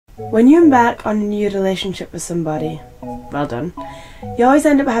When you embark on a new relationship with somebody, well done, you always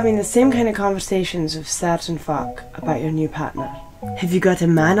end up having the same kind of conversations with certain folk about your new partner. Have you got a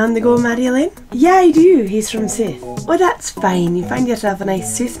man on the go, Marjolein? Yeah, I do. He's from South. Oh, that's fine. You find yourself a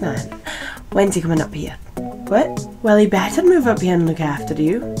nice South man. When's he coming up here? What? Well, he better move up here and look after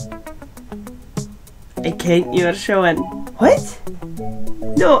you. I can't, you're showing. What?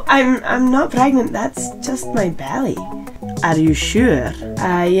 No, I'm not pregnant. That's just my belly. Are you sure?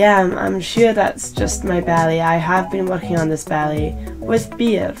 Yeah, I'm sure that's just my belly. I have been working on this belly with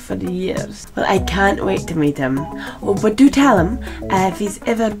beer for years. Well, I can't wait to meet him. Oh, but do tell him, if he's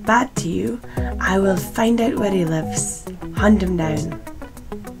ever bad to you, I will find out where he lives, hunt him down,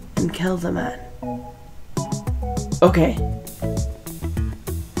 and kill the man. Okay.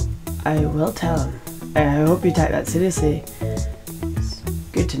 I will tell him. I hope you take that seriously. It's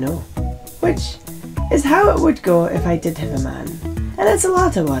good to know. Which is how it would go if I did have a man. And it's a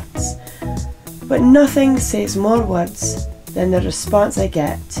lot of words. But nothing says more words than the response I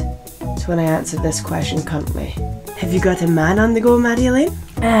get to when I answer this question currently. Have you got a man on the go, Marjolein?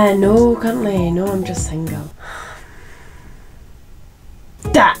 No, currently. No, I'm just single.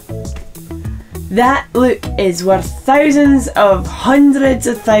 That look is worth thousands of hundreds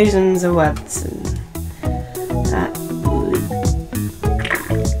of thousands of words.